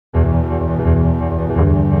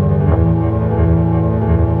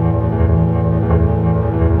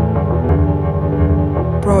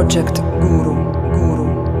Projekt Guru.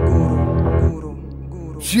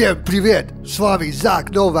 Всем привет! С вами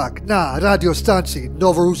Zak Novak на радиостанции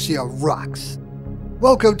Novorossia Rocks.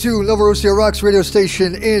 Welcome to Novorossia Rocks Radio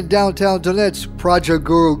Station in downtown Donetsk. Projekt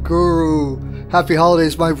Guru. Happy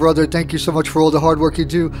holidays, my brother. Thank you so much for all the hard work you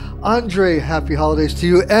do. Andre, happy holidays to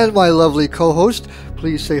you and my lovely co-host.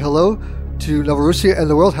 Please say hello to Novorossia and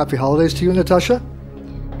the world. Happy holidays to you, Natasha.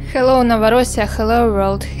 Hello, Novorossia. Hello,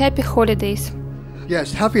 world. Happy holidays.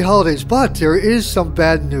 Yes, happy holidays, but there is some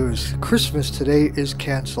bad news. Christmas today is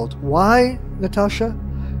canceled. Why, Natasha?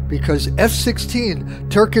 Because F-16,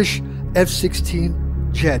 Turkish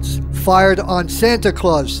F-16 jets fired on Santa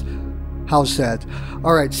Claus. How sad.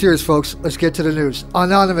 All right, serious folks, let's get to the news.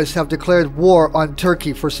 Anonymous have declared war on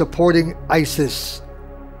Turkey for supporting ISIS.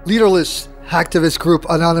 Leaderless activist group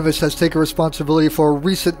Anonymous has taken responsibility for a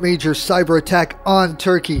recent major cyber attack on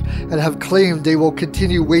Turkey and have claimed they will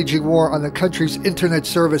continue waging war on the country's internet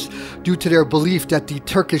service due to their belief that the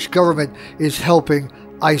Turkish government is helping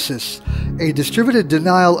ISIS. A distributed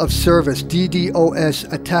denial of service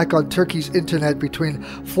DDoS attack on Turkey's internet between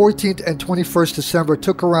 14th and 21st December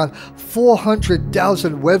took around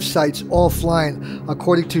 400,000 websites offline,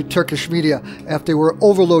 according to Turkish media, after they were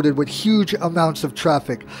overloaded with huge amounts of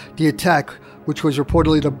traffic. The attack, which was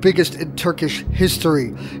reportedly the biggest in Turkish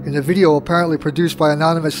history. In a video apparently produced by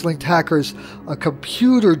anonymous-linked hackers, a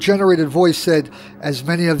computer-generated voice said, "As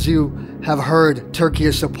many of you have heard, Turkey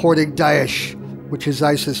is supporting Daesh," which is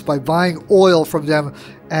ISIS, by buying oil from them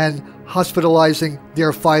and hospitalizing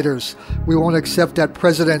their fighters. We won't accept that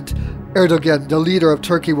President Erdogan, the leader of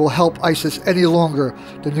Turkey, will help ISIS any longer.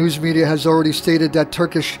 The news media has already stated that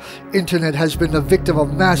Turkish internet has been the victim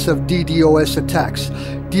of massive DDoS attacks.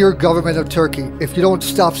 Dear government of Turkey, if you don't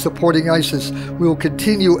stop supporting ISIS, we will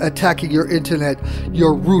continue attacking your internet,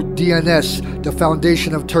 your root DNS, the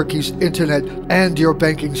foundation of Turkey's internet, and your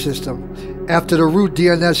banking system. After the root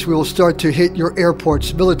DNS, we will start to hit your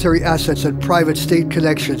airports, military assets, and private state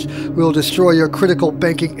connections. We will destroy your critical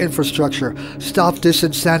banking infrastructure. Stop this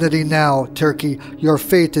insanity now, Turkey. Your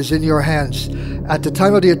fate is in your hands. At the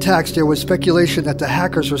time of the attacks, there was speculation that the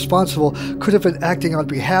hackers responsible could have been acting on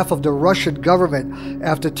behalf of the Russian government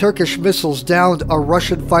after Turkish missiles downed a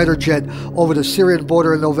Russian fighter jet over the Syrian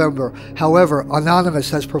border in November. However, Anonymous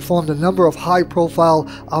has performed a number of high-profile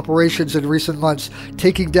operations in recent months,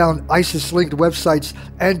 taking down ISIS-linked websites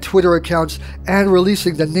and Twitter accounts and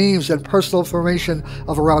releasing the names and personal information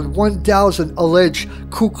of around 1,000 alleged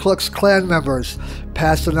Ku Klux Klan members.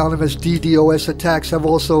 Past anonymous DDoS attacks have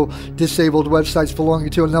also disabled websites belonging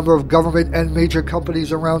to a number of government and major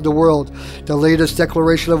companies around the world. The latest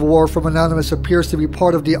declaration of war from Anonymous appears to be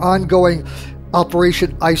part of the ongoing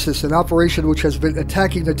Operation ISIS, an operation which has been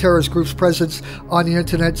attacking the terrorist group's presence on the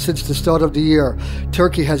internet since the start of the year.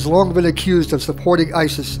 Turkey has long been accused of supporting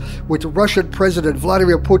ISIS, with Russian President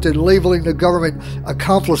Vladimir Putin labeling the government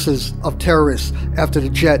accomplices of terrorists after the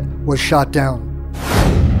jet was shot down.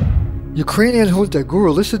 Ukrainian junta,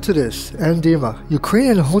 Guru, listen to this, and Dima.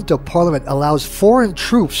 Ukrainian junta parliament allows foreign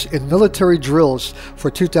troops in military drills for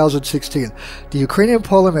 2016. The Ukrainian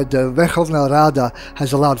parliament, the Verkhovna Rada,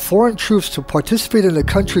 has allowed foreign troops to participate in the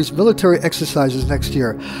country's military exercises next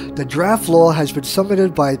year. The draft law has been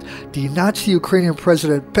submitted by the Nazi Ukrainian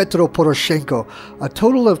president Petro Poroshenko. A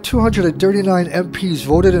total of 239 MPs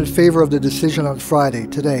voted in favor of the decision on Friday,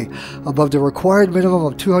 today, above the required minimum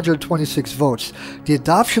of 226 votes. The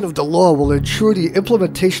adoption of the law will ensure the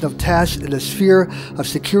implementation of tasks in the sphere of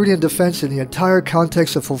security and defense in the entire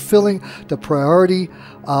context of fulfilling the priority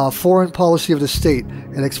foreign policy of the state.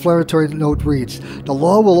 An explanatory note reads, the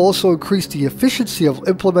law will also increase the efficiency of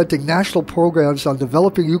implementing national programs on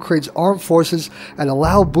developing Ukraine's armed forces and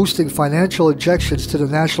allow boosting financial injections to the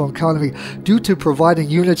national economy due to providing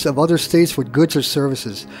units of other states with goods or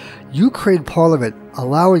services. Ukraine Parliament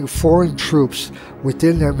allowing foreign troops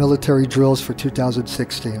within their military drills for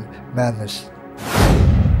 2016. Madness.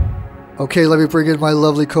 Okay, let me bring in my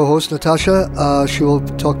lovely co-host, Natasha. She will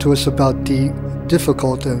talk to us about the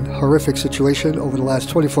difficult and horrific situation over the last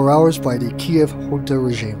 24 hours by the Kiev Junta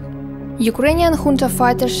regime. Ukrainian junta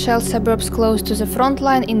fighters shell suburbs close to the front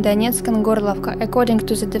line in Donetsk and Gorlovka, according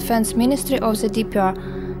to the Defense Ministry of the DPR.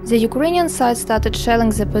 The Ukrainian side started shelling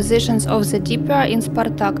the positions of the DPR in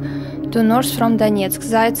Spartak, to north from Donetsk,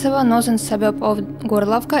 Zaitsevo, northern suburb of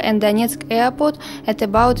Gorlovka, and Donetsk airport at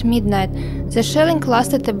about midnight. The shelling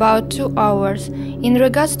lasted about 2 hours. In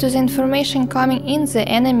regards to the information coming in, the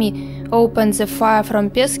enemy opened the fire from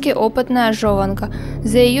Peski, Opatna, Zhovanka.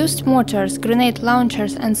 They used mortars, grenade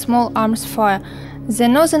launchers, and small arms fire. The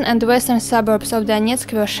northern and western suburbs of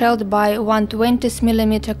Donetsk were shelled by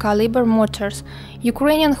 120mm caliber mortars.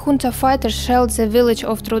 Ukrainian junta fighters shelled the village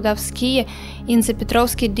of Trudovskiye in the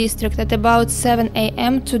Petrovsky district at about 7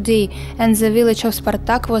 a.m. today, and the village of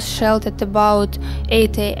Spartak was shelled at about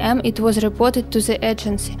 8 a.m. It was reported to the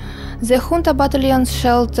agency. The junta battalions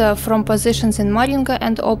shelled from positions in Mariinka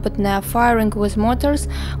and Opetnaya, firing with mortars,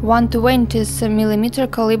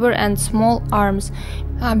 120mm caliber and small arms.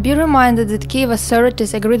 Be reminded that Kiev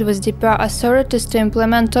authorities agreed with DPR authorities to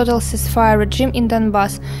implement total ceasefire regime in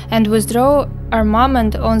Donbass and withdraw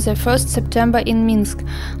armament on the 1st September in Minsk.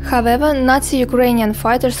 However, Nazi Ukrainian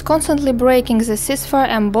fighters constantly breaking the ceasefire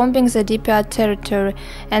and bombing the DPR territory,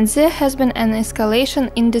 and there has been an escalation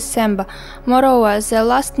in December. Moreover, the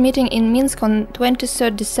last meeting in Minsk on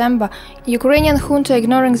 23rd December, Ukrainian junta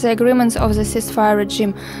ignoring the agreements of the ceasefire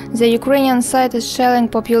regime. The Ukrainian side is shelling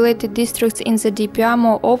populated districts in the DPR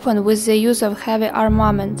more often with the use of heavy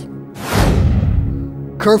armament.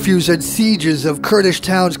 Curfews and sieges of Kurdish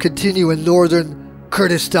towns continue in northern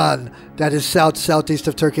Kurdistan, that is southeast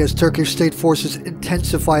of Turkey, as Turkish state forces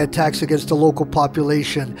intensify attacks against the local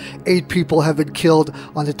population. 8 people have been killed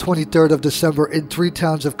on the 23rd of December in 3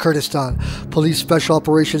 towns of Kurdistan. Police special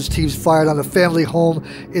operations teams fired on a family home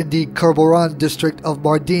in the Kerboran district of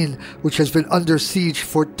Mardin, which has been under siege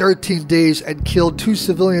for 13 days, and killed 2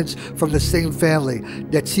 civilians from the same family.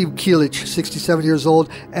 Netsim Kilic, 67 years old,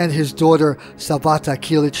 and his daughter Sabata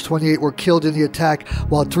Kilic, 28, were killed in the attack,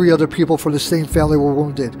 while 3 other people from the same family were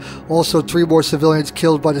wounded. Also, 3 more civilians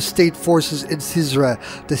killed by the state forces in Cizre.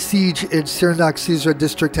 The siege in Sirnak Cizre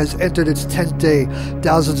district has entered its 10th day.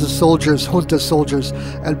 Thousands of soldiers, junta soldiers,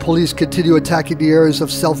 and police continue attacking the areas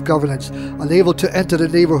of self-governance. Unable to enter the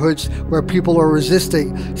neighborhoods where people are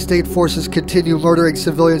resisting, state forces continue murdering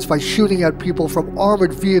civilians by shooting at people from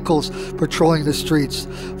armored vehicles patrolling the streets.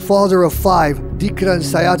 Father of 5, Dikran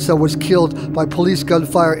Sayatsa, was killed by police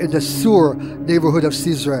gunfire in the Sur neighborhood of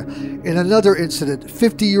Cizre. In another incident,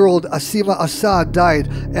 50-year-old Asima Assad died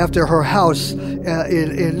after her house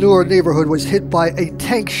in Nur neighborhood was hit by a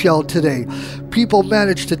tank shell today. People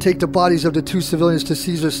managed to take the bodies of the 2 civilians to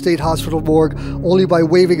Cizre State Hospital morgue only by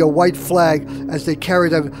waving a white flag as they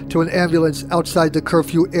carried them to an ambulance outside the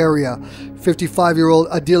curfew area. 55-year-old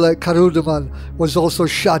Adila Karudaman was also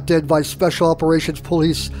shot dead by Special Operations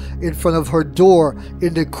Police in front of her door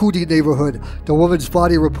in the Kudi neighborhood. The woman's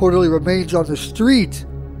body reportedly remains on the street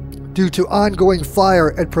due to ongoing fire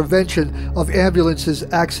and prevention of ambulances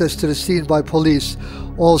access to the scene by police.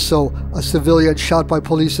 Also, a civilian shot by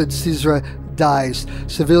police in Cizre dies.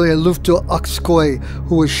 Civilian Lufto Akskoy,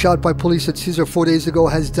 who was shot by police at Cizre 4 days ago,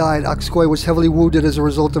 has died. Akskoy was heavily wounded as a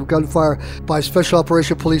result of gunfire by Special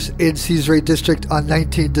Operation Police in Cizre district on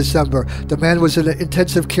 19 December. The man was in an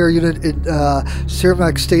intensive care unit in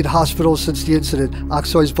Sirmak State Hospital since the incident.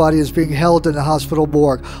 Akskoy's body is being held in the hospital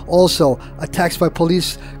morgue. Also, attacks by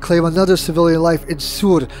police claim another civilian life in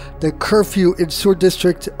Sur. The curfew in Sur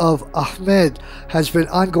district of Ahmed has been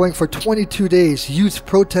ongoing for 22 days. Youth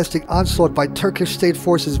protesting onslaught by Turkish state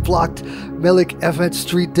forces blocked Melik Efet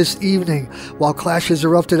Street this evening. While clashes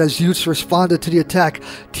erupted as youths responded to the attack,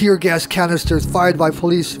 tear gas canisters fired by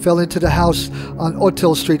police fell into the house on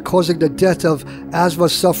Otil Street, causing the death of asthma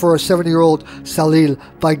sufferer 70-year-old Salil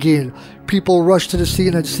Bagin. People rushed to the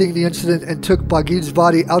scene and seeing the incident and took Bagin's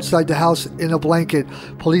body outside the house in a blanket.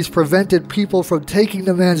 Police prevented people from taking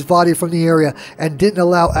the man's body from the area and didn't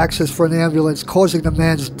allow access for an ambulance, causing the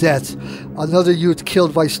man's death. Another youth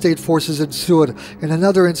killed by state forces in Sur. In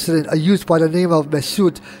another incident, a youth by the name of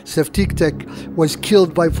Mesut Seftiktek was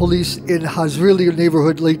killed by police in Hazrili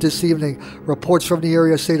neighborhood late this evening. Reports from the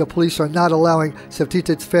area say the police are not allowing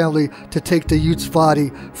Seftiktek's family to take the youth's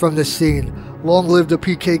body from the scene. Long live the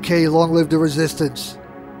PKK, long live the resistance.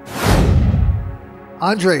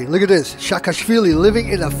 Andre, look at this. Saakashvili, living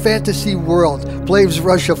in a fantasy world, blames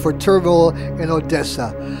Russia for turmoil in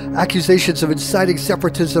Odessa. Accusations of inciting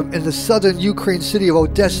separatism in the southern Ukraine city of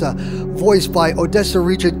Odessa, voiced by Odessa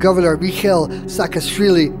Region Governor Mikhail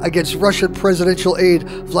Saakashvili against Russian presidential aide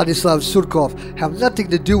Vladislav Surkov, have nothing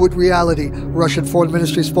to do with reality, Russian Foreign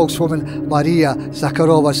Ministry spokeswoman Maria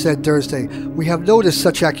Zakharova said Thursday. We have noticed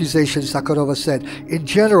such accusations, Zakharova said. In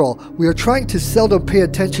general, we are trying to seldom pay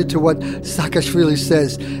attention to what Saakashvili says,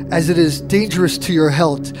 as it is dangerous to your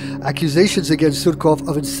health. Accusations against Surkov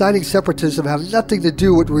of inciting separatism have nothing to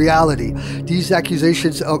do with reality. These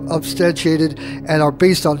accusations are substantiated and are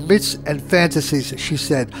based on myths and fantasies, she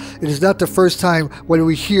said. It is not the first time when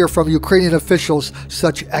we hear from Ukrainian officials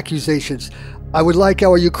such accusations. I would like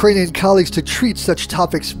our Ukrainian colleagues to treat such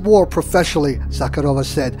topics more professionally, Zakharova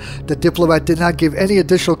said. The diplomat did not give any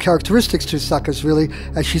additional characteristics to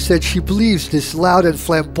Saakashvili, as she said she believes this loud and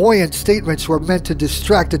flamboyant statements were meant to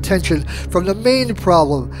distract attention from the main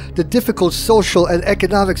problem, the difficult social and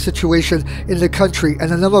economic situation in the country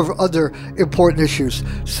and a number of other important issues.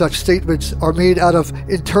 Such statements are made out of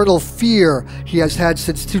internal fear he has had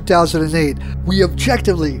since 2008. We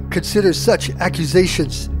objectively consider such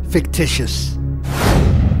accusations fictitious.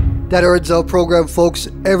 That ends our program, folks.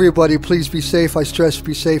 Everybody, please be safe. I stress,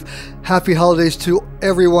 be safe. Happy holidays to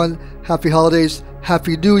everyone. Happy holidays.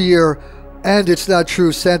 Happy New Year. And it's not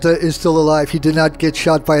true. Santa is still alive. He did not get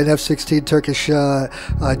shot by an F-16 Turkish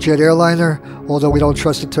jet airliner, although we don't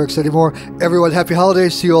trust the Turks anymore. Everyone, happy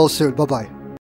holidays. See you all soon. Bye-bye.